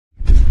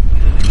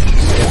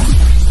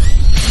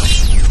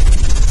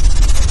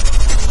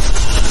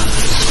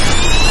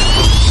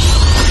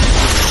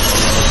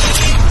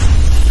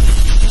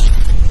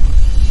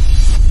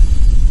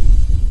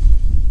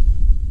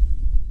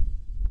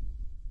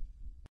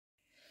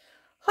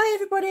Hi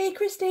everybody,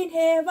 Christine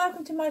here.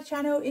 Welcome to my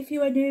channel. If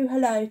you are new,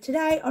 hello.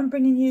 Today I'm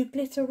bringing you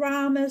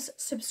Glitterama's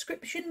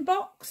subscription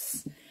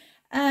box.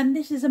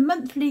 This is a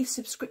monthly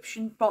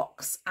subscription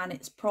box and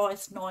it's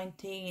priced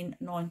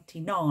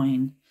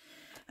 $19.99.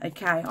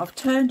 Okay, I've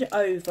turned it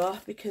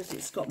over because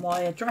it's got my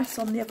address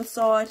on the other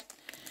side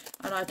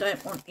and I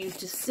don't want you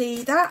to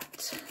see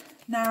that.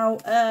 Now,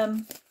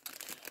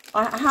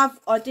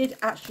 I did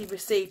actually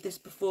receive this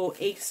before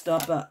Easter,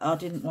 but I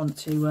didn't want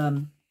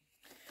to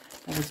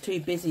I was too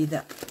busy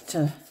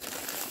to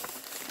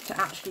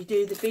actually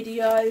do the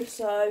video,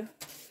 so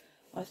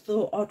I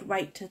thought I'd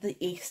wait till the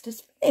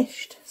Easter's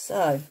finished.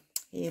 So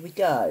here we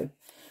go.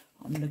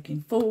 I'm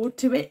looking forward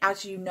to it.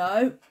 As you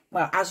know,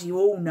 well, as you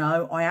all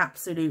know, I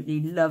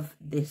absolutely love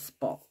this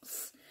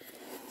box.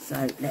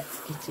 So let's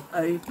get it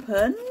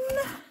open.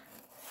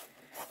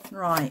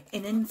 Right,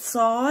 and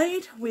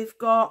inside we've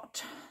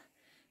got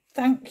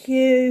thank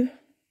you.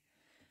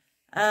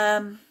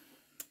 Let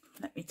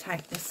me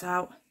take this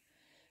out.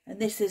 And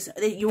this is,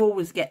 you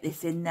always get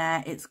this in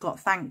there. It's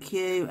got thank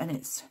you and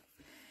it's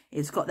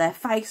got their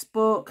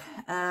Facebook,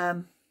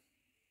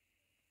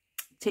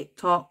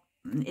 TikTok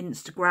and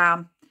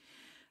Instagram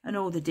and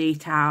all the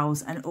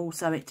details. And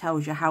also it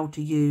tells you how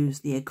to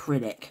use the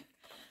acrylic.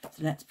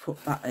 So let's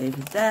put that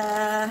over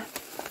there.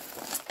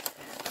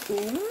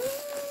 Ooh,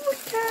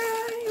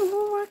 okay.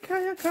 Ooh,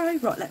 okay.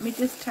 Right, let me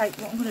just take,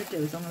 what I'm going to do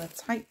is I'm going to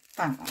take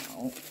that out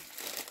and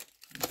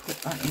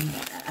put that in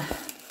there.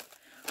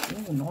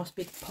 Oh, nice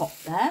big pot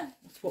there.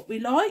 That's what we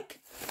like.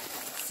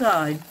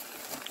 So,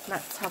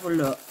 let's have a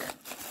look.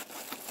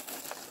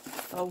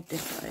 Fold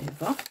this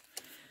over.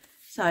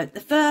 So,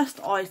 the first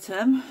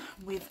item,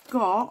 we've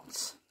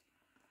got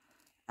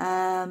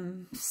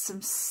some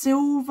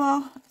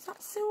silver. Is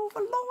that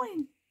silver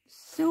line?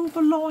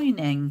 Silver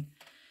lining.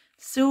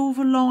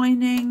 Silver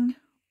lining.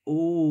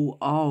 Oh,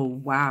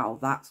 wow.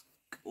 That's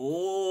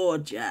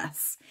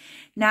gorgeous.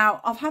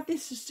 Now I've had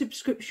this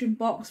subscription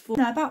box for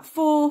about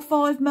 4 or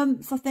 5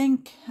 months I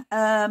think,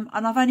 and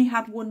I've only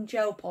had one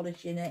gel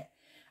polish in it,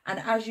 and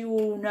as you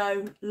all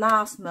know,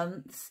 last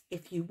month,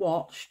 if you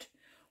watched,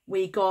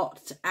 we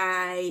got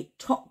a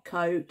top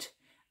coat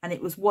and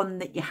it was one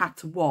that you had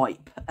to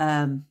wipe,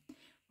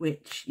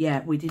 which,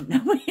 yeah, we didn't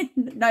know.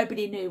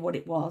 Nobody knew what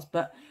it was,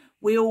 but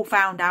we all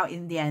found out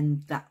in the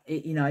end that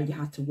it, you know, you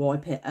had to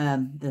wipe it,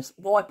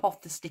 wipe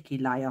off the sticky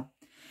layer.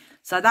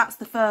 So that's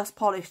the first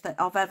polish that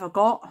I've ever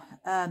got.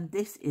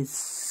 This is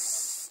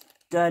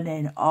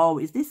stunning. Oh,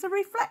 is this a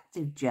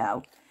reflective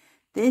gel?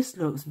 This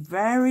looks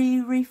very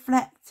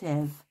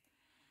reflective.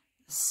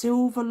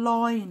 Silver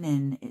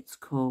lining, it's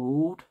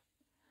called.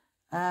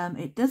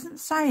 It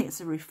doesn't say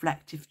it's a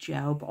reflective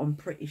gel, but I'm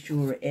pretty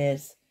sure it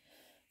is.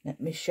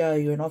 Let me show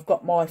you. And I've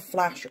got my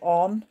flash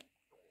on.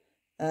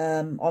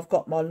 I've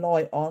got my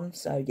light on,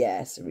 so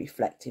yeah, it's a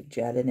reflective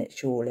gel in it,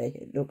 surely.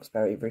 It looks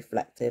very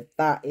reflective.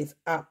 That is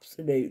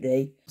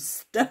absolutely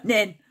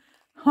stunning.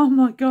 Oh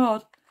my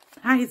god,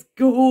 that is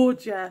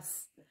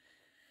gorgeous.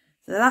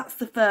 So that's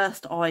the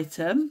first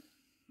item.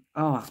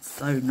 Oh, that's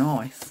so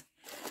nice.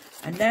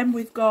 And then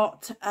we've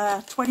got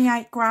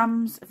 28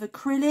 grams of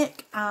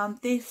acrylic, and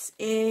this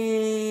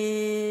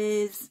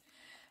is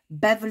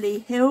Beverly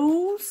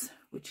Hills,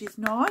 which is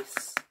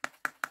nice.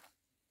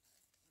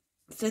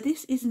 So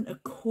this isn't a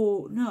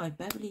core, no,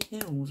 Beverly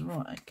Hills,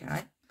 right,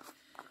 okay.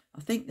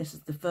 I think this is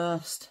the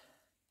first.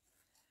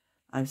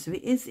 Oh, so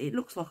it is, it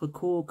looks like a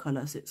core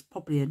colour, so it's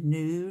probably a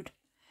nude.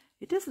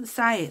 It doesn't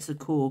say it's a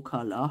core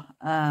colour.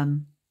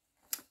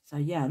 So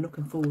yeah,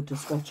 looking forward to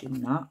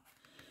swatching that.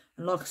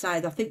 And like I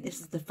said, I think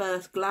this is the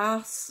first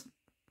glass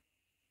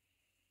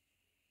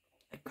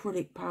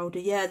acrylic powder.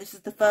 Yeah, this is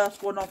the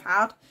first one I've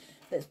had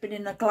that's been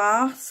in a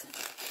glass.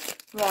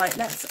 Right,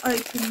 let's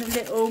open the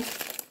little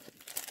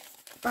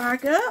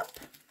bag up.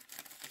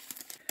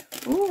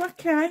 Oh,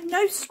 okay.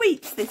 No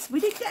sweets this.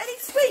 We didn't get any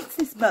sweets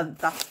this month.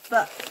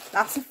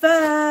 That's a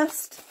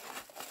first.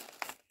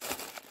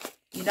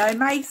 You know,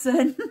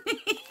 Mason,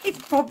 he's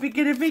probably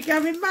going to be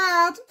going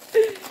mad.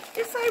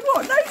 He's saying,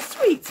 what? No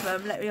sweets,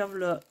 Mum? Let me have a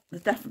look.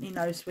 There's definitely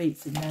no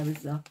sweets in there, is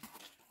there?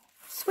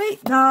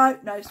 Sweet? No,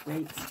 no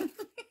sweets.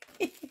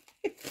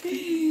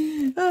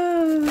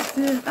 Oh,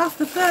 dear. That's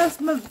the first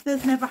month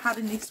there's never had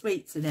any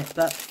sweets in it,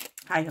 but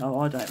hey ho,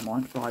 I don't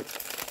mind. Right.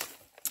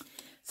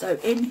 So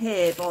in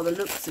here, by the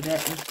looks of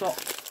it, we've got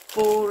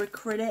 4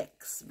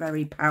 acrylics,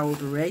 very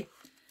powdery.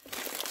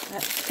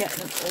 Let's get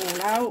them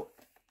all out.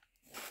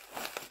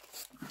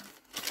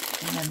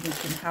 And then we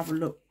can have a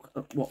look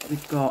at what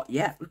we've got.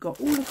 Yeah, we've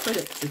got all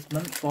acrylics this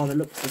month by the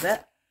looks of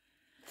it.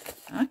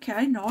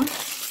 Okay,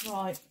 nice.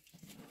 Right,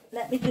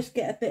 let me just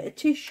get a bit of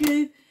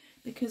tissue,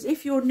 because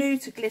if you're new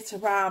to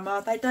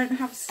Glitterama, they don't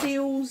have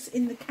seals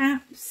in the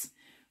caps,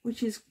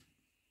 which is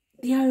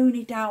the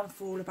only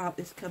downfall about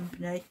this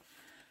company.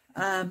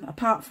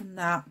 Apart from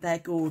that, they're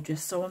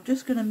gorgeous. So I'm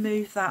just going to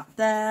move that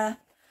there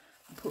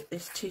and put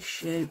this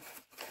tissue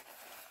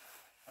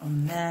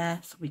on there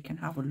so we can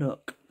have a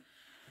look.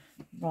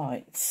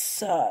 Right,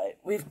 so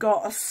we've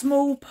got a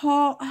small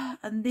pot,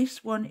 and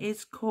this one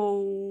is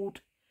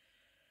called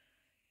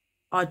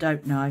I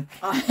don't know.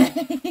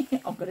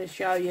 I'm going to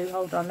show you.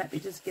 Hold on, let me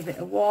just give it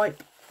a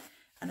wipe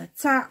and a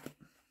tap.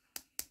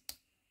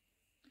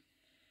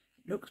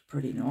 Looks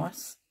pretty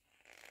nice.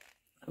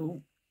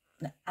 Oh,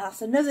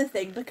 that's another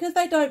thing. Because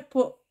they don't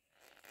put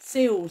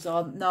seals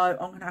on. No,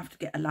 I'm going to have to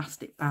get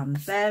elastic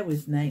bands. Bear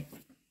with me.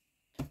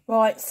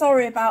 Right,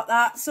 sorry about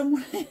that.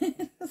 Someone's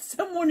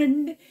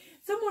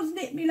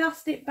nicked me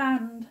elastic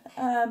band.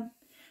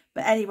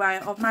 But anyway,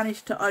 I've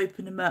managed to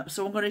open them up.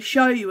 So I'm going to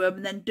show you them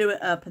and then do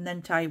it up and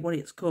then tell you what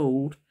it's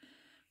called.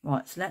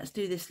 Right, so let's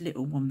do this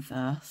little one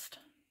first.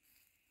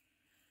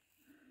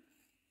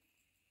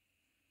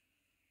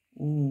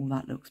 Oh,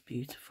 that looks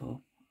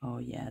beautiful. Oh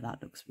yeah,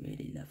 that looks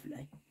really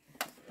lovely.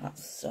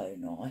 That's so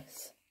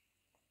nice.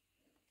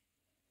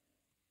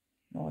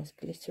 Nice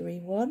glittery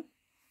one.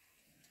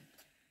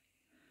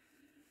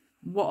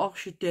 What I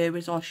should do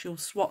is I shall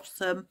swatch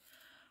them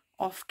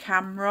off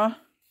camera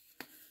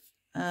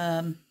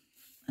and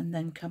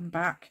then come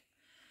back.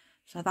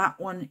 So that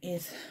one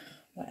is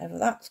whatever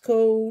that's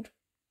called.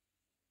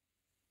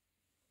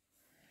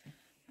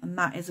 And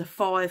that is a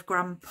 5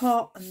 gram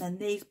pot. And then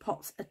these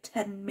pots are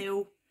 10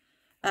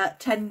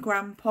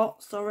 gram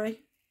pot,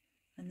 sorry.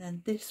 And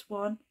then this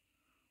one,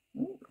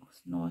 oh,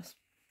 that's nice.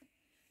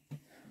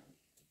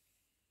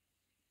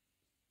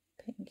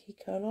 Pinky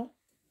colour.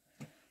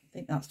 I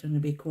think that's going to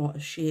be quite a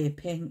sheer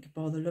pink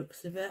by the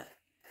looks of it.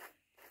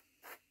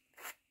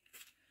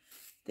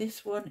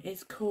 This one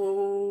is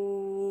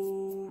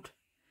called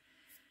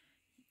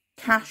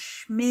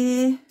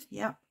Cashmere.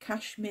 Yep,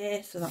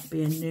 Cashmere. So that'd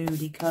be a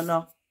nudie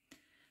colour.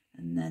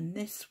 And then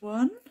this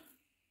one,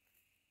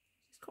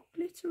 it's got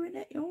glitter in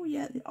it. Oh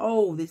yeah.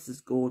 Oh, this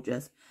is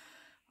gorgeous.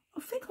 I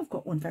think I've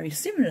got one very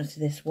similar to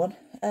this one.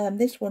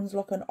 This one's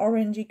like an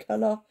orangey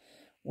colour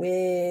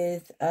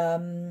with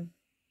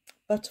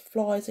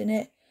butterflies in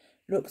it.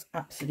 Looks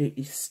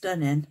absolutely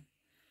stunning.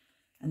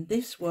 And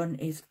this one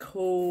is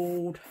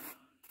called,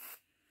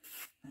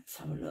 let's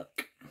have a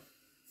look.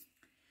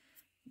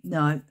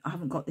 No, I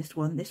haven't got this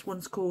one. This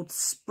one's called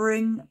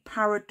Spring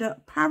Parody,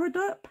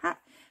 I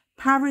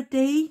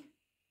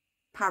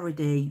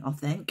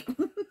think.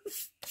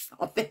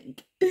 I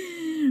think.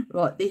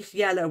 Right, this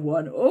yellow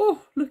one.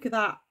 Oh, look at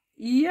that.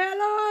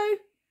 Yellow.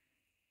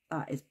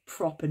 That is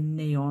proper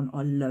neon.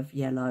 I love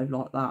yellow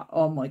like that.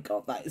 Oh my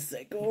God, that is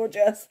so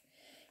gorgeous.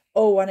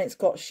 Oh, and it's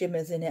got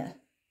shimmers in it.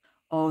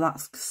 Oh,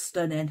 that's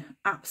stunning.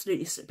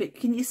 Absolutely. But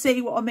can you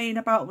see what I mean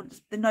about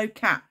the no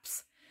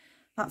caps?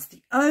 That's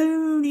the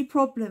only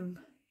problem.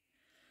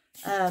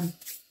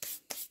 It's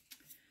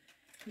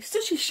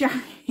such a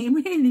shame.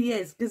 It really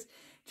is. Because,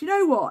 do you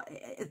know what?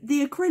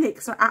 The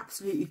acrylics are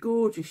absolutely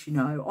gorgeous, you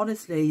know.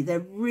 Honestly, they're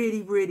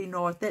really, really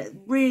nice. They're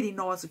really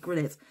nice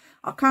acrylics.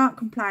 I can't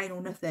complain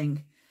or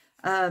nothing.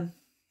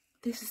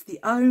 This is the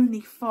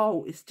only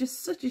fault. It's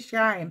just such a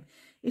shame.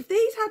 If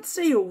these had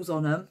seals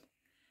on them,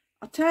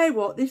 I tell you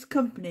what, this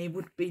company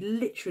would be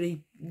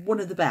literally one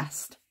of the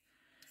best.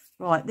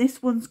 Right,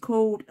 this one's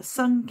called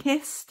Sun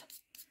Kissed.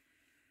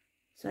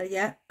 So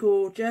yeah,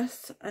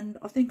 gorgeous. And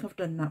I think I've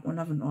done that one,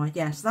 haven't I?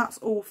 Yes, that's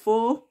all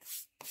 4.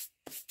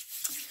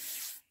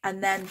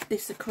 And then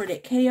this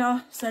acrylic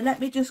here. So let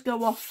me just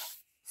go off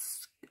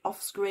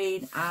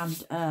screen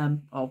and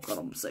oh God,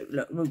 I'm so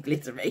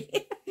glittery.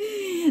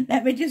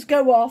 Let me just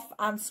go off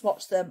and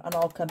swatch them and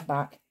I'll come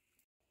back.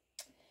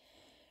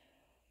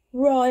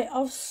 Right,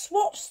 I've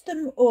swatched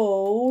them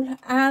all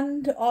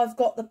and I've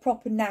got the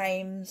proper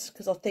names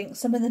because I think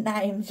some of the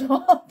names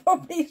I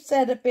probably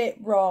said a bit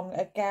wrong,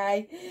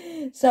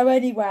 okay? So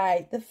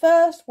anyway, the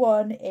first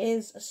one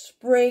is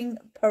Spring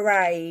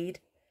Parade,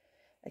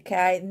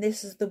 okay? And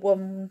this is the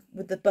one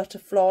with the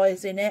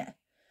butterflies in it.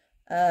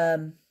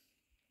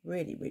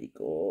 Really, really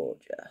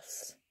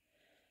gorgeous.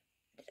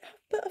 Did it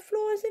have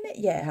butterflies in it?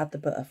 Yeah, it had the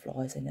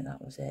butterflies in it,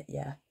 that was it,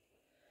 yeah.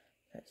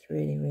 That's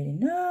really, really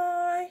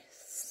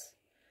nice.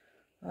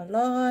 I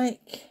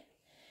like.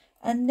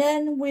 And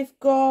then we've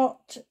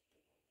got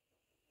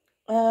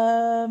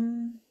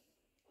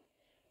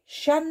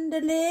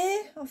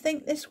Chandelier, I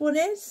think this one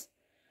is.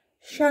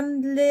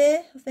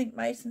 Chandelier, I think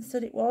Mason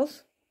said it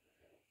was.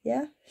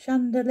 Yeah,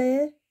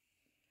 Chandelier.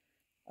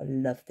 I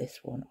love this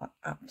one. I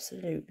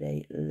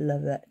absolutely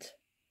love it.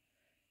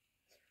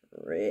 It's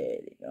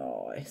really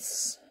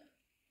nice.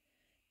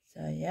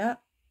 So yeah,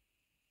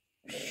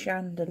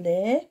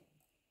 Chandelier.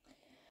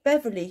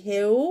 Beverly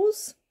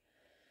Hills.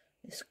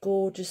 This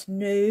gorgeous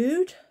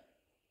nude.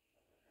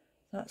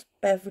 That's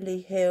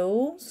Beverly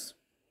Hills.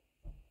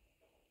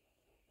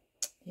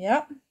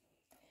 Yep.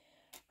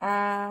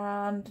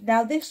 And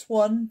now this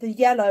one, the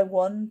yellow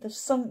one, the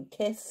Sun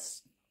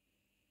Kissed.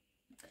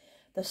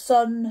 The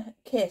Sun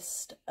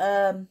Kissed.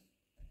 Yeah,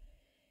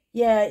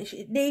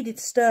 it needed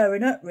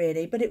stirring up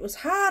really, but it was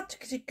hard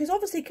because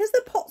obviously because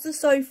the pots are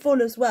so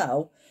full as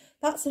well.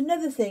 That's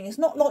another thing. It's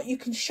not like you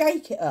can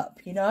shake it up,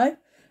 you know.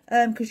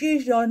 Because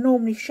usually I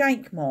normally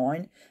shake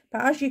mine,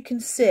 but as you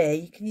can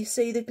see, can you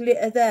see the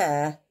glitter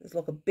there? There's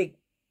like a big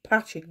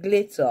patch of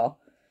glitter.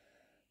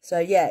 So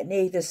yeah, it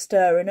needs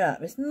stirring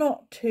up. It's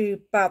not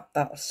too bad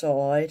that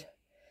side,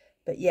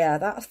 but yeah,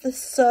 that's the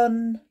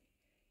Sun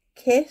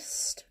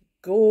Kissed.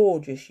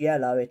 Gorgeous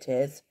yellow it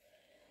is.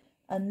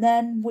 And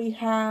then we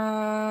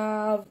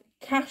have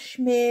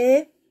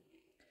Cashmere.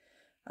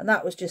 And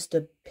that was just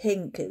a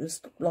pink. It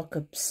was like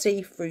a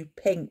see-through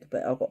pink,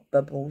 but I've got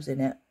bubbles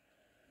in it.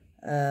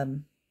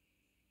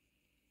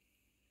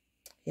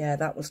 Yeah,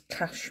 that was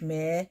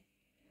Cashmere.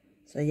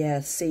 So yeah,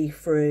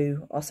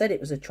 see-through. I said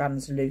it was a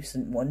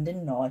translucent one,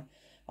 didn't I?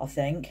 I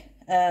think.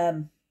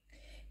 Yeah,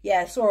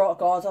 it's alright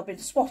guys, I've been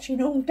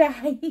swatching all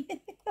day.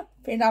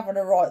 I've been having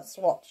a right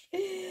swatch.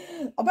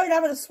 I've been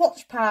having a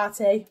swatch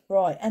party.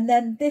 Right, and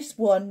then this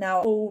one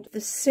now called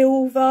the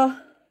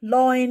Silver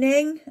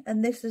Lining.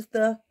 And this is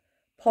the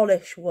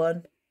polish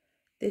one.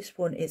 This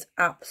one is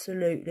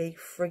absolutely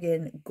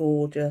friggin'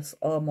 gorgeous.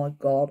 Oh my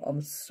god,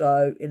 I'm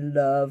so in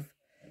love.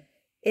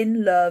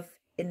 In love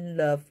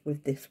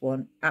with this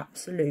one.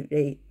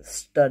 Absolutely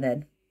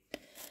stunning.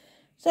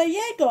 So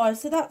yeah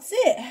guys, so that's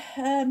it.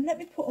 Let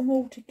me put them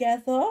all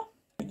together.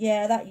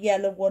 Yeah, that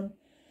yellow one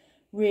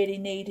really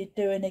needed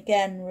doing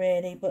again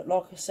really, but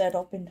like I said,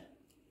 I've been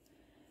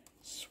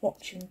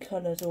swatching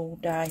colours all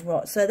day.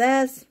 Right, so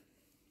they're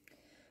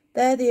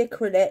the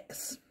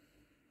acrylics.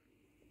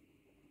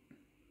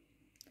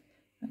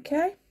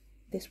 Okay,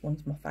 this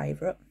one's my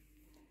favourite.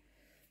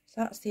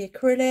 So that's the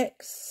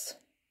acrylics.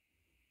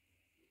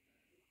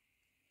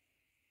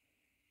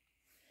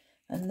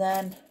 And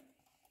then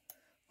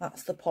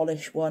that's the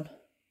polish one,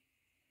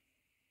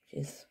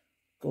 which is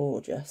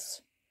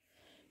gorgeous.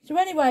 So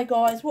anyway,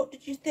 guys, what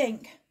did you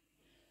think?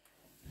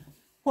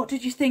 What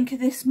did you think of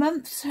this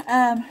month's?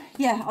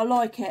 Yeah, I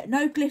like it.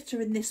 No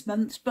glitter in this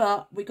month's,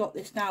 but we got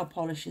this nail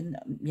polish, and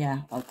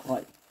yeah, I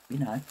quite, you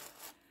know,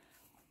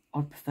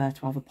 I'd prefer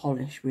to have a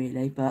polish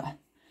really, but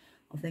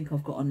I think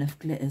I've got enough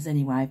glitters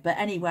anyway. But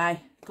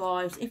anyway,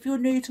 guys, if you're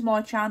new to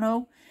my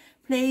channel,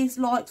 please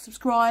like,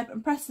 subscribe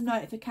and press the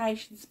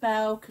notification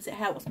bell, because it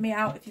helps me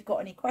out. If you've got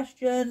any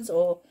questions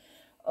or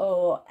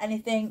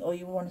anything, or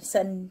you want to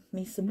send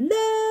me some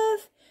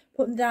love,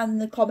 put them down in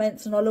the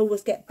comments and I'll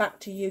always get back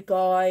to you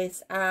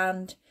guys.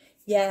 And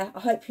yeah, I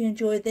hope you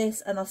enjoyed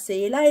this, and I'll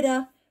see you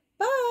later.